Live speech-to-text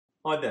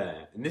Hi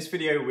there. In this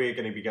video we're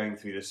going to be going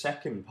through the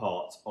second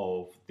part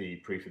of the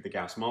proof of the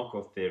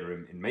Gauss-Markov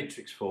Theorem in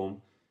matrix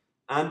form.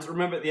 And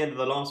remember, at the end of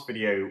the last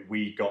video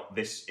we got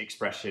this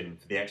expression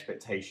for the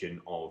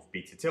expectation of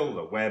beta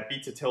tilde, where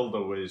beta tilde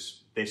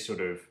was this sort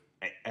of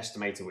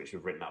estimator which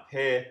we've written up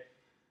here.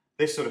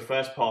 This sort of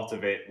first part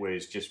of it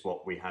was just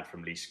what we had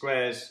from least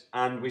squares,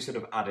 and we sort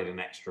of added an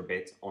extra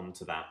bit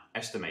onto that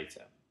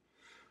estimator.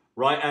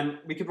 Right, and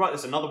we could write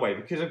this another way.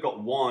 Because I've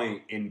got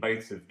y in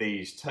both of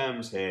these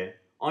terms here,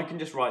 I can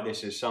just write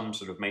this as some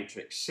sort of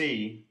matrix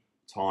C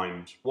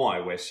times y,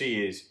 where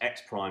C is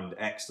x primed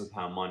x to the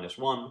power minus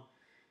 1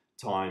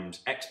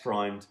 times x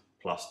primed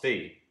plus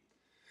d.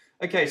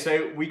 Okay,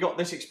 so we got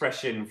this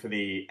expression for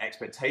the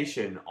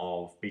expectation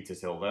of beta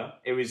tilde.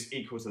 It was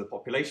equal to the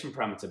population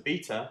parameter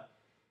beta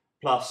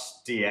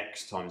plus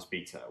dx times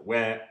beta,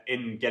 where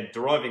in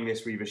deriving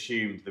this we've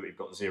assumed that we've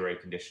got zero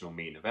conditional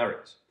mean of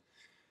errors.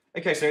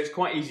 Okay, so it's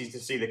quite easy to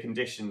see the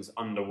conditions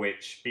under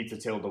which beta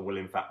tilde will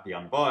in fact be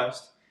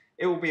unbiased.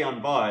 It will be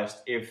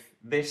unbiased if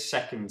this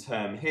second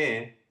term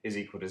here is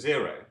equal to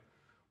 0.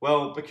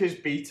 Well, because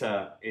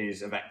beta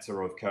is a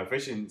vector of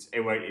coefficients, it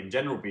won't in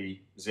general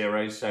be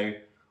 0, so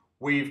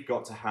we've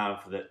got to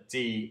have that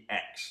dx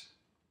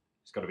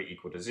has got to be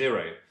equal to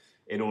 0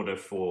 in order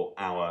for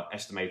our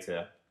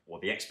estimator,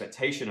 or the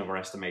expectation of our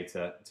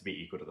estimator, to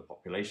be equal to the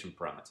population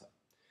parameter.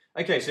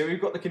 Okay, so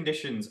we've got the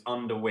conditions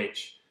under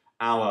which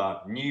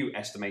our new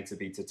estimator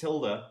beta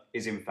tilde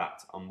is in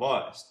fact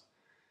unbiased.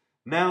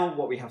 Now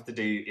what we have to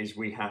do is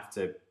we have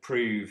to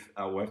prove,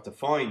 we have to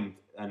find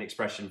an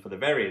expression for the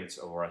variance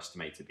of our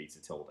estimator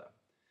beta tilde.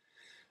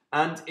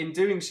 And in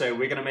doing so,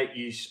 we're going to make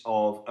use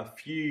of a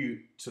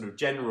few sort of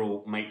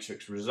general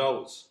matrix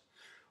results.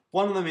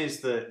 One of them is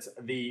that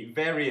the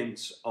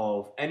variance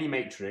of any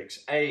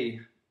matrix A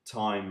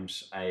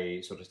times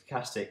a sort of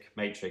stochastic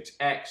matrix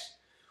X,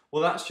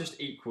 well, that's just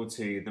equal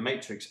to the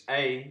matrix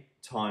A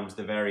times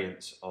the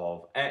variance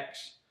of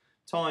X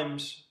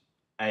times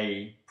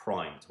A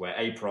primed, where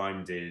A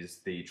primed is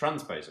the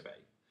transpose of A.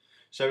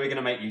 So we're going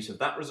to make use of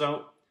that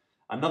result.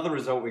 Another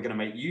result we're going to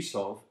make use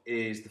of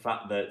is the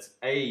fact that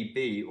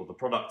AB, or the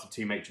product of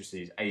two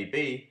matrices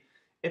AB,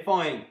 if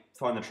I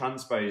find the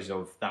transpose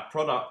of that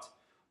product,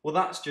 well,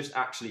 that's just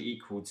actually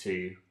equal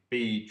to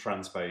B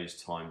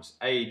transpose times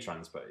A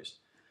transpose.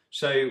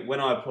 So when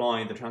I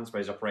apply the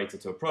transpose operator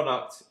to a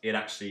product, it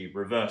actually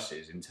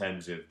reverses in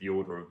terms of the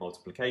order of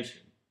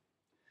multiplication.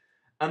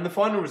 And the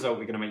final result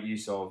we're going to make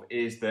use of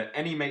is that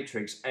any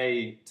matrix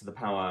A to the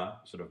power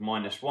sort of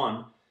minus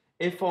 1,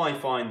 if I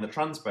find the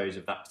transpose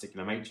of that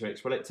particular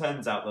matrix, well, it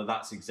turns out that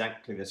that's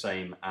exactly the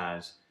same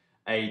as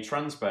A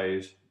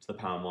transpose to the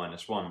power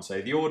minus 1. So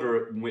the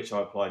order in which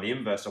I apply the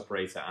inverse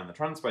operator and the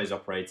transpose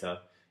operator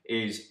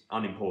is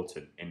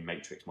unimportant in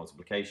matrix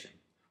multiplication,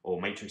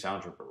 or matrix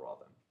algebra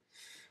rather.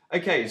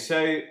 Okay,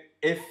 so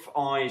if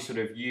I sort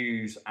of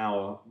use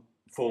our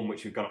form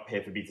which we've got up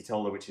here for beta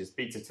tilde, which is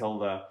beta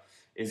tilde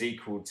is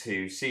equal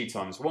to C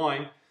times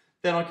Y,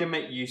 then I can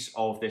make use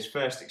of this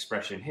first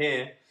expression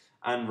here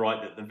and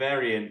write that the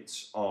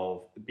variance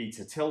of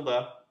beta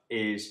tilde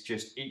is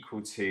just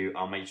equal to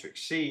our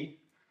matrix C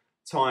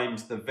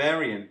times the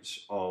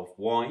variance of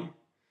Y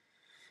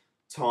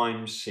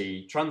times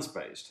C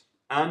transposed.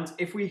 And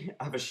if we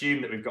have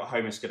assumed that we've got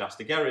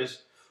homoscedastic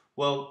errors,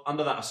 well,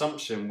 under that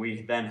assumption,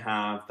 we then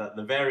have that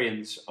the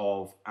variance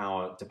of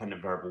our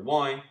dependent variable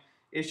y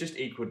is just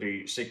equal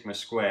to sigma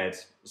squared,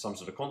 some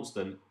sort of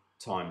constant,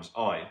 times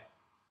I.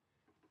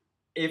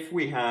 If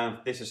we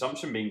have this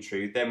assumption being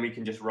true, then we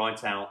can just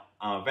write out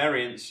our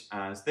variance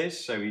as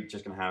this. So we're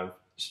just going to have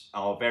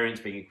our variance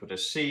being equal to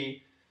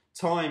C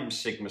times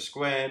sigma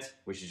squared,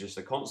 which is just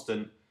a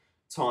constant,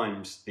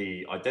 times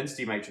the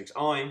identity matrix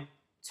I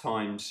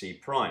times C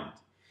primed.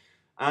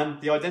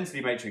 And the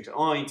identity matrix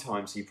I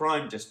times C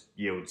prime just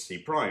yields C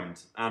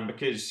primed. And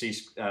because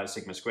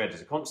sigma squared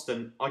is a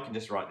constant, I can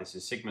just write this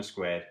as sigma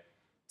squared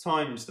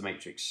times the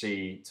matrix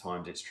C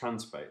times its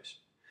transpose.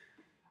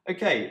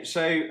 Okay,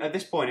 so at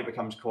this point it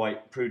becomes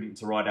quite prudent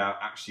to write out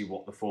actually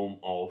what the form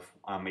of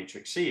our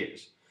matrix C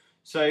is.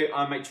 So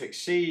our matrix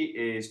C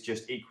is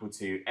just equal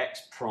to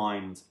x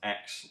primed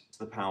x to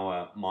the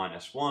power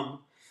minus 1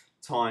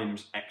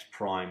 times x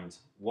primed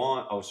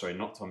y, oh sorry,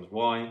 not times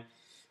y,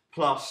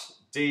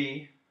 plus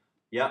d.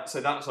 Yeah,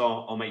 so that's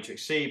our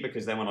matrix C,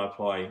 because then when I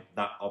apply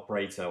that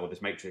operator, or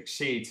this matrix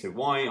C, to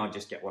y, I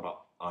just get what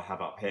I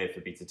have up here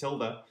for beta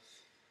tilde.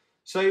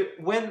 So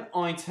when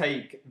I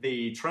take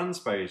the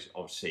transpose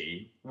of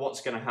C,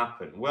 what's going to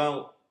happen?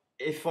 Well,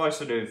 if I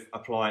sort of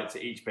apply it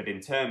to each bit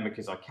in turn,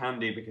 because I can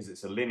do, because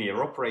it's a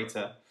linear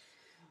operator,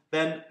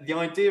 then the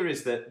idea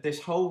is that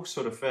this whole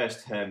sort of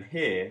first term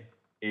here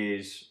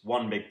is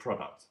one big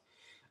product.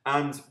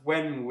 And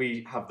when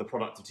we have the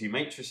product of two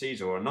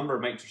matrices, or a number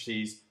of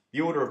matrices,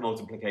 the order of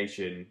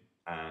multiplication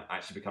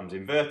actually becomes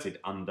inverted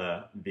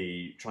under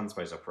the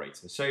transpose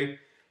operator. So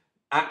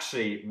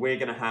actually, we're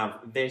going to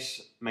have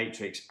this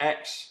matrix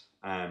X,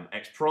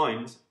 X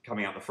primed,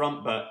 coming out the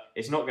front, but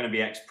it's not going to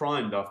be X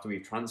primed after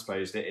we've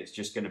transposed it, it's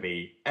just going to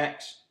be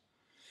X.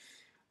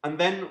 And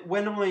then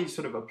when I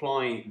sort of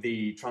apply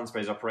the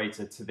transpose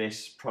operator to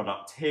this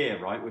product here,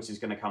 right, which is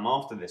going to come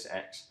after this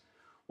x,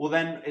 well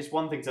then it's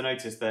one thing to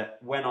notice that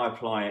when I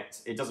apply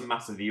it, it doesn't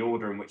matter the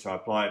order in which I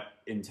apply it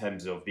in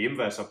terms of the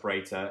inverse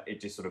operator, it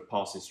just sort of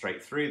passes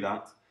straight through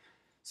that.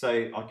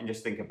 So I can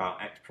just think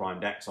about x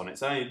primed x on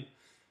its own.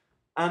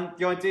 And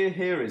the idea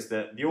here is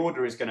that the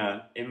order is going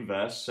to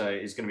inverse, so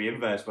it's going to be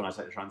inverse when I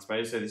take the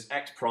transpose. So this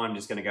x primed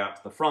is going to go out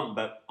to the front,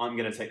 but I'm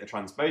going to take the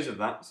transpose of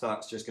that, so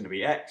that's just going to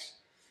be x.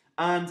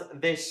 And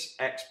this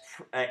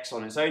x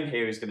on its own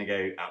here is going to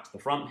go out to the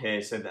front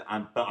here, so that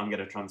but I'm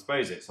going to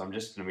transpose it, so I'm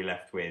just going to be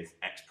left with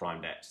x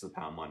primed x to the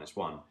power minus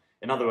 1.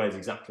 In other words,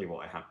 exactly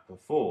what I had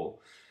before.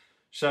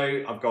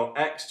 So I've got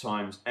x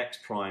times x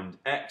primed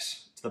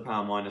x to the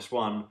power minus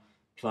 1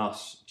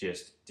 plus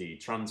just d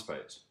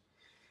transpose.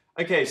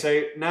 Okay,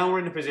 so now we're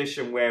in a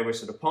position where we're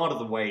sort of part of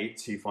the way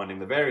to finding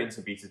the variance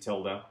of beta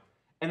tilde.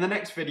 In the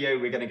next video,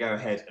 we're going to go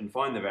ahead and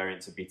find the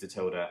variance of beta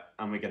tilde,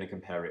 and we're going to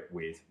compare it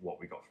with what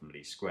we got from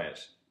least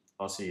squares.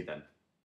 I'll see you then.